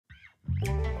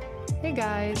Hey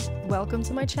guys, welcome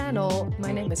to my channel.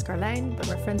 My name is Carlijn, but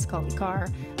my friends call me Car.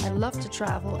 I love to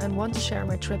travel and want to share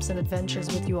my trips and adventures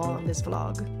with you all on this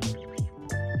vlog.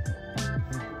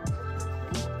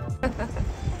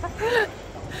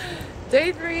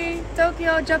 Day 3,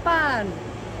 Tokyo, Japan.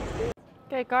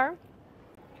 Okay, Car.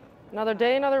 Another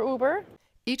day, another Uber.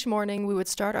 Each morning we would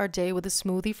start our day with a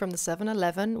smoothie from the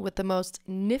 7-Eleven with the most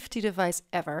nifty device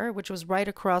ever, which was right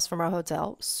across from our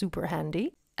hotel. Super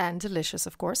handy. And delicious,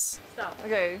 of course.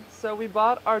 Okay, so we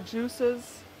bought our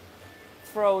juices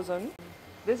frozen.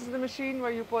 This is the machine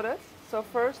where you put it. So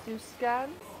first you scan.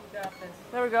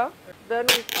 There we go. Then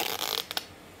we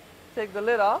take the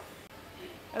lid off.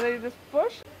 And then you just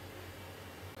push.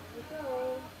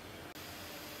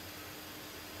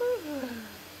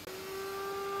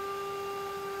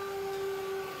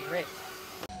 Great.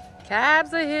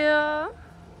 Cabs are here.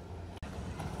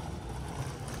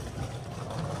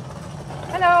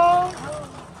 Hello.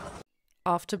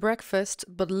 Off to breakfast,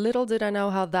 but little did I know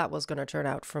how that was going to turn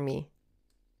out for me.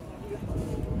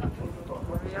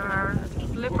 We are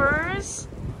flippers.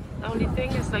 The only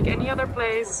thing is, like any other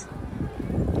place,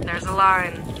 there's a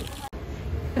line.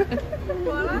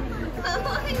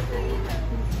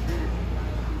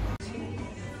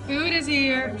 Food is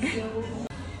here.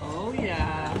 Oh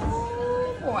yeah.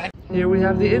 Oh boy. Here we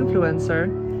have the influencer.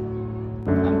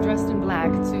 I'm dressed in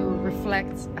black to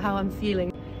reflect how I'm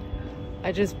feeling.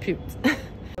 I just puked.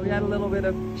 We had a little bit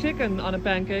of chicken on a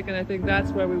pancake and I think that's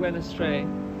where we went astray.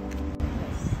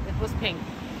 Yes, it was pink.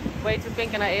 Way too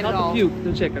pink and I ate Not it all. the puke,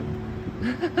 the chicken.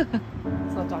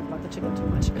 Let's not talk about the chicken too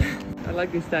much. I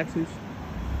like these taxis.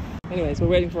 Anyways, we're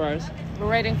waiting for ours. We're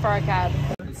waiting for our cab.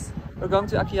 We're going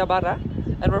to Akihabara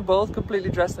and we're both completely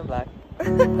dressed in black.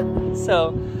 So,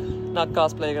 not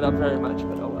cosplaying it up very much,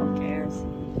 but oh well. Who cares?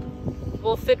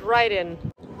 We'll fit right in.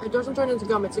 It doesn't turn into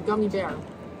gum, it's a gummy bear.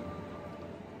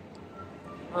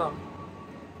 Oh.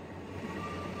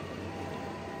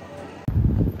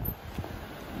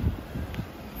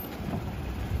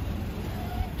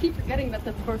 Keep forgetting that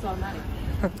the door's automatic.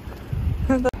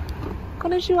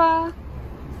 Konnichiwa.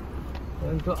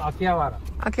 Akihabara.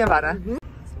 Akihabara.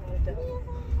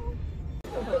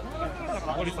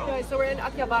 Okay, so we're in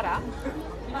Akihabara.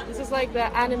 This is like the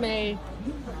anime,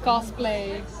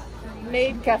 cosplay,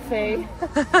 maid cafe,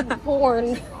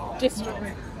 porn district.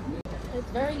 It's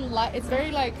very light. It's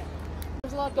very like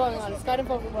there's a lot going on. It's kind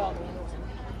of overwhelming,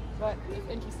 but it's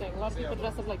interesting. A lot of people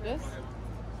dress up like this.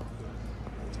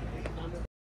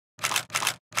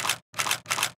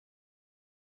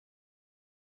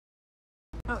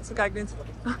 Oh, zo kijk niet.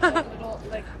 Little,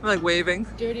 like, I'm like waving.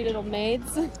 dirty little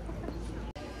maids.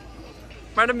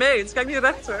 Maar de maids, kijk niet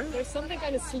recht hoor. There's something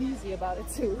kind of sleazy about it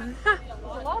too. There's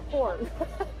a lot of porn.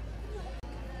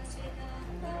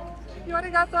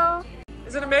 Arigato.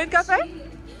 Is it a maid cafe?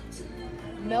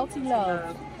 Melty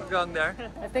love. We're going there.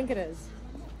 I think it is.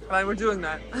 Well, we're doing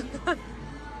that.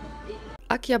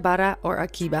 Akihabara, or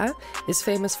Akiba, is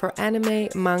famous for anime,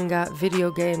 manga,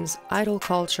 video games, idol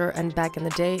culture, and back in the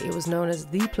day it was known as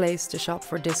the place to shop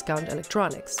for discount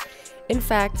electronics. In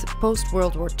fact,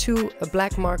 post-World War II, a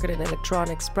black market in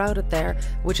electronics sprouted there,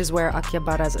 which is where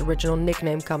Akihabara's original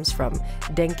nickname comes from,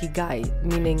 Denki-gai,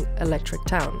 meaning electric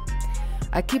town.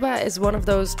 Akiba is one of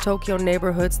those Tokyo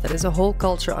neighborhoods that is a whole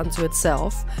culture unto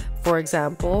itself. For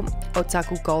example,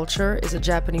 otaku culture is a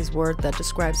Japanese word that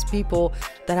describes people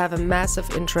that have a massive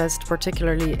interest,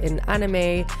 particularly in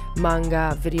anime,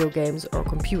 manga, video games, or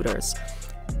computers.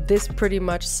 This pretty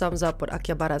much sums up what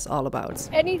Akihabara is all about.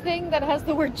 Anything that has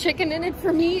the word chicken in it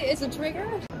for me is a trigger.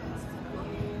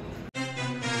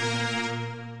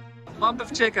 Bump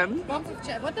of chicken. Bump of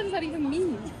chicken. What does that even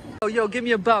mean? Oh, yo, give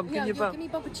me a bump. Yeah, give me a bump. give me a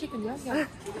bump of chicken. Yeah.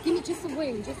 Give me just a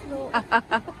wing, just a little.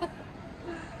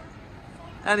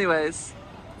 Anyways,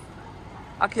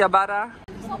 Akihabara.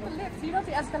 It's not the lift. You know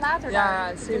the escalator.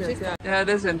 Yeah, I see it. Yeah, it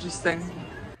is interesting.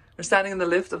 We're standing in the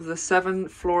lift of the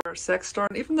 7th floor sex store,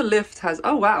 and even the lift has.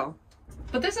 Oh wow!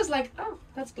 But this is like, oh,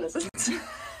 that's pleasant.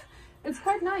 It's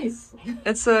quite nice.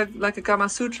 It's like a Kama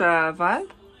Sutra vibe,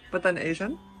 but then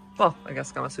Asian. Well, I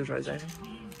guess Kama Sutra is Asian.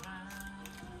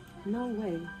 No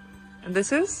way. And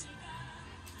this is?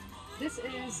 This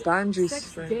is Banji sex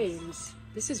Springs. games.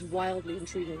 This is wildly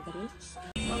intriguing, isn't it?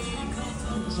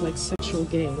 It's like sexual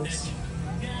games.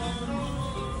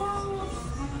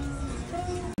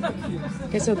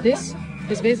 Okay, so this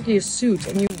is basically a suit,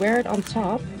 and you wear it on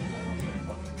top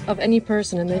of any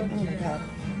person, and then oh my god,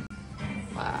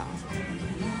 wow.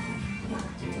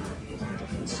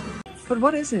 But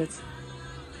what is it?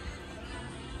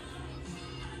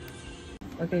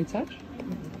 Okay, touch?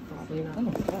 Probably not. Oh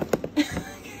my god.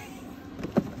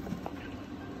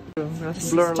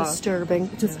 That's blur a lot. Disturbing.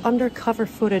 Just undercover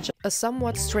footage. A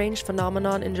somewhat strange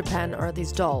phenomenon in Japan are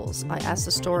these dolls. I asked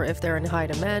the store if they're in high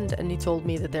demand and he told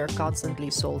me that they're constantly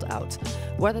sold out.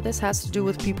 Whether this has to do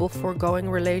with people foregoing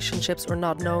relationships or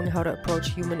not knowing how to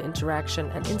approach human interaction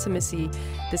and intimacy,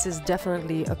 this is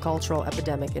definitely a cultural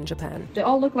epidemic in Japan. They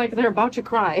all look like they're about to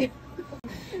cry.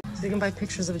 So you can buy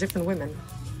pictures of different women.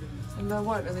 And then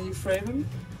what? And then you frame them?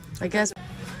 I guess.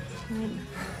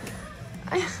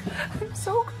 I'm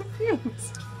so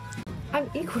confused. I'm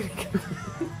equally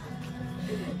confused.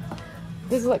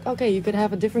 This is like, okay, you could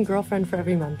have a different girlfriend for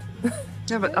every month.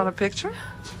 Yeah, but on a picture?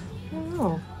 I don't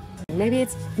know. Maybe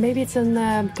it's an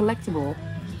collectible.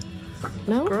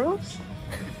 No? Girls?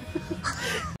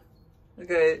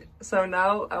 Okay, so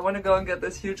now I want to go and get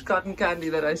this huge cotton candy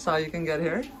that I saw you can get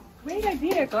here. Great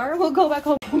idea, Gar. We'll go back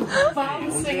home.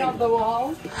 Bouncing off the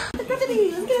wall. Let's get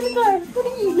in the car.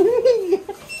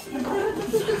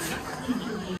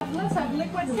 Let's have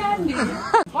liquid candy.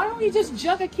 Why don't we just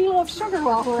jug a kilo of sugar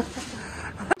while we're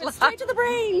just straight to the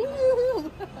brain?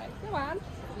 Come on.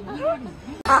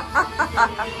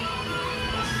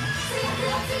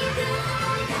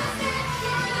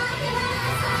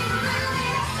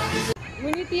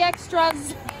 We need the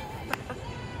extras.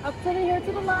 Up to here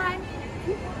to the line.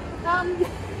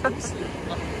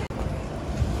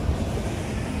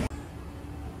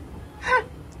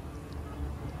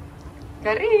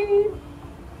 Karim,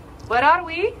 where are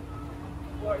we?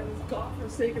 We're in this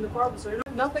godforsaken apartment, so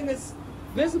nothing is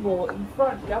visible in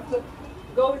front. You have to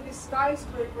go in these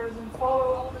skyscrapers and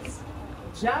follow all this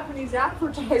Japanese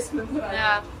advertisement that I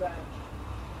have.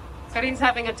 Karim's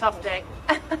having a tough day.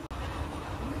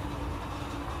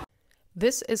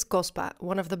 This is Cospa,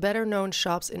 one of the better known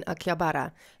shops in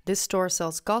Akihabara. This store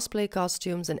sells cosplay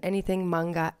costumes and anything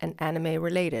manga and anime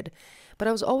related. But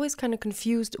I was always kind of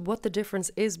confused what the difference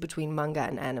is between manga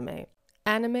and anime.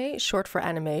 Anime, short for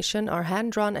animation, are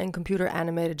hand-drawn and computer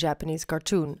animated Japanese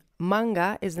cartoon.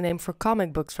 Manga is the name for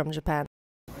comic books from Japan.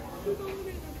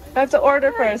 I have to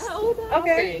order first.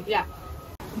 Okay, yeah.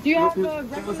 Do you have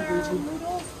regular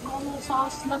noodles, normal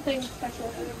sauce, nothing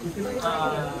special?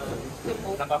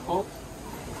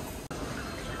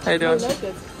 How you doing? I like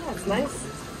it. Yeah, it's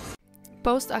nice.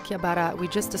 Post Akihabara, we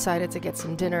just decided to get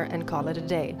some dinner and call it a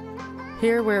day.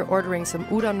 Here we're ordering some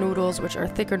udon noodles, which are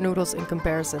thicker noodles in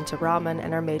comparison to ramen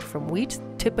and are made from wheat,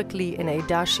 typically in a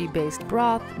dashi-based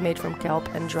broth made from kelp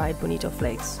and dried bonito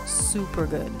flakes. Super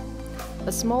good.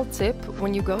 A small tip,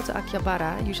 when you go to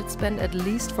Akihabara, you should spend at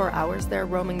least 4 hours there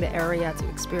roaming the area to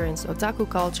experience otaku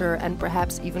culture and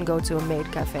perhaps even go to a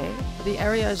maid cafe. The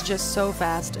area is just so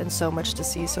vast and so much to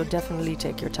see, so definitely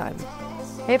take your time.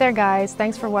 Hey there guys,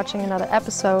 thanks for watching another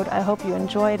episode. I hope you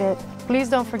enjoyed it. Please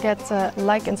don't forget to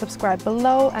like and subscribe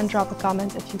below and drop a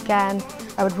comment if you can.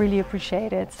 I would really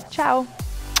appreciate it. Ciao!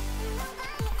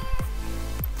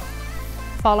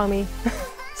 Follow me.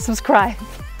 Subscribe.